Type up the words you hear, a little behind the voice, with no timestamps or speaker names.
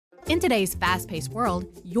In today's fast-paced world,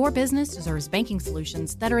 your business deserves banking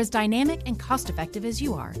solutions that are as dynamic and cost-effective as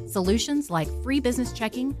you are. Solutions like free business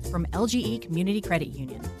checking from LGE Community Credit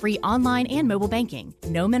Union, free online and mobile banking,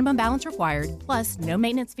 no minimum balance required, plus no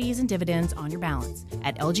maintenance fees and dividends on your balance.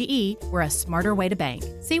 At LGE, we're a smarter way to bank.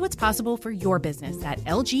 See what's possible for your business at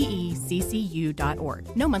lgeccu.org.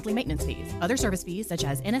 No monthly maintenance fees. Other service fees such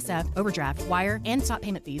as NSF, overdraft, wire, and stop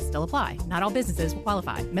payment fees still apply. Not all businesses will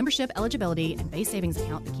qualify. Membership eligibility and base savings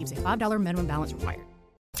account that keeps a $5 minimum balance required.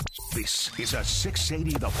 This is a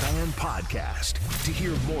 680 The Fan podcast. To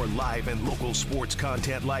hear more live and local sports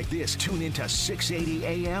content like this, tune into 680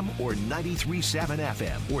 AM or 93.7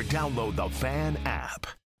 FM or download the Fan app.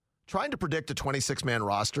 Trying to predict a 26-man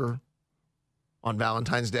roster on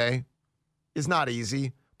Valentine's Day is not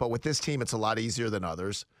easy, but with this team, it's a lot easier than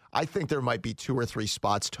others. I think there might be 2 or 3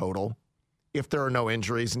 spots total if there are no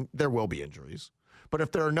injuries, and there will be injuries. But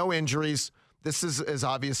if there are no injuries, this is as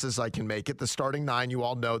obvious as I can make it. The starting 9, you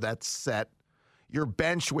all know that's set. Your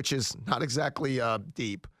bench, which is not exactly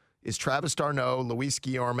deep, is Travis d'Arnaud, Luis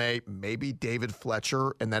Guillorme, maybe David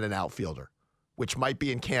Fletcher, and then an outfielder, which might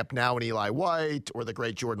be in camp now in Eli White or the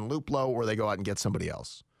great Jordan Luplow, or they go out and get somebody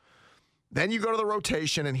else. Then you go to the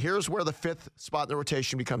rotation, and here's where the 5th spot in the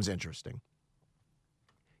rotation becomes interesting.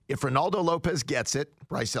 If Ronaldo Lopez gets it,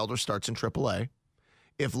 Bryce Elder starts in AAA.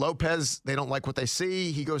 If Lopez, they don't like what they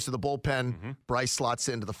see, he goes to the bullpen, Bryce slots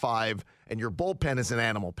into the 5, and your bullpen is an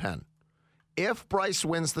animal pen. If Bryce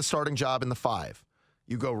wins the starting job in the 5,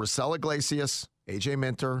 you go Raisel Iglesias, A.J.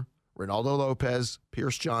 Minter, Ronaldo Lopez,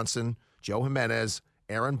 Pierce Johnson, Joe Jimenez,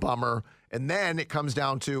 Aaron Bummer, and then it comes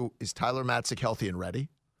down to, is Tyler Matzik healthy and ready?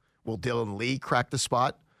 Will Dylan Lee crack the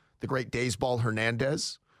spot? The great Daysball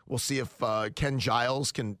Hernandez? We'll see if Ken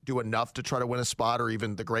Giles can do enough to try to win a spot, or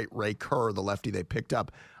even the great Ray Kerr, the lefty they picked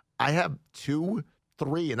up. I have 2,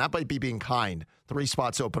 3, and that might be being kind, 3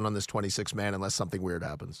 spots open on this 26-man unless something weird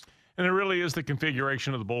happens. And it really is the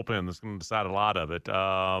configuration of the bullpen that's going to decide a lot of it.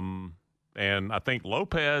 And I think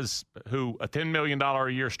Lopez, who a $10 million a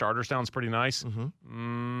year starter sounds pretty nice.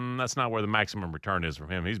 That's not where the maximum return is from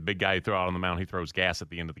him. He's a big guy you throw out on the mound. He throws gas at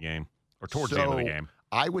the end of the game or towards the end of the game.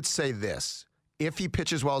 I would say this. If he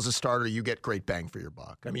pitches well as a starter, you get great bang for your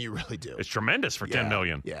buck. I mean, you really do. It's tremendous for $10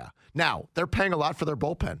 million. Yeah. Now, they're paying a lot for their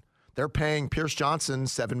bullpen. They're paying Pierce Johnson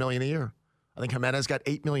 $7 million a year. I think Jimenez got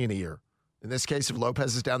 $8 million a year. In this case, if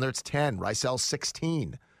Lopez is down there, it's 10. Raisel,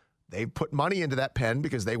 16. They've put money into that pen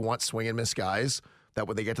because they want swing and miss guys that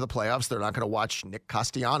when they get to the playoffs, they're not going to watch Nick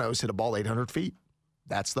Castellanos hit a ball 800 feet.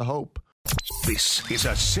 That's the hope. This is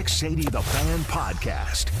a 680 The Fan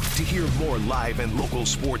podcast. To hear more live and local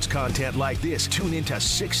sports content like this, tune into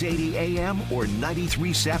 680 AM or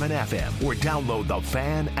 93.7 FM or download the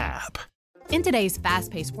Fan app. In today's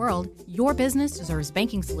fast-paced world, your business deserves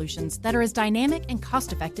banking solutions that are as dynamic and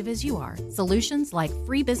cost-effective as you are. Solutions like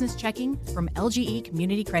free business checking from LGE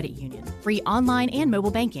Community Credit Union, free online and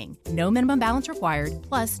mobile banking, no minimum balance required,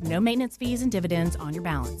 plus no maintenance fees and dividends on your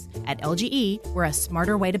balance. At LGE, we're a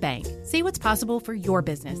smarter way to bank. See what's possible for your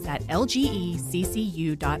business at lgeccu.org.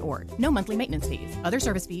 No monthly maintenance fees. Other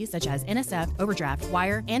service fees such as NSF, overdraft,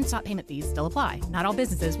 wire, and stop payment fees still apply. Not all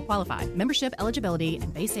businesses will qualify. Membership eligibility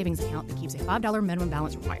and base savings account that keeps a $5 minimum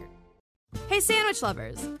balance required. Hey sandwich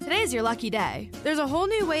lovers, today's your lucky day. There's a whole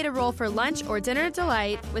new way to roll for lunch or dinner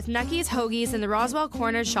delight with Nucky's Hoagies in the Roswell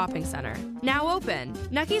Corners Shopping Center. Now open.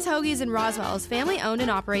 Nucky's Hoagies in Roswell is family owned and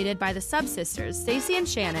operated by the Sub Sisters, Stacy and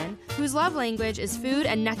Shannon, whose love language is food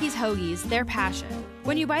and Nucky's Hoagies, their passion.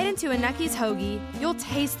 When you bite into a Nucky's Hoagie, you'll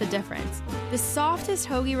taste the difference. The softest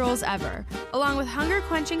hoagie rolls ever, along with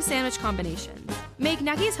hunger-quenching sandwich combinations. Make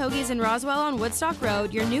Nucky's Hoagies in Roswell on Woodstock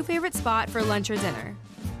Road your new favorite spot for lunch or dinner.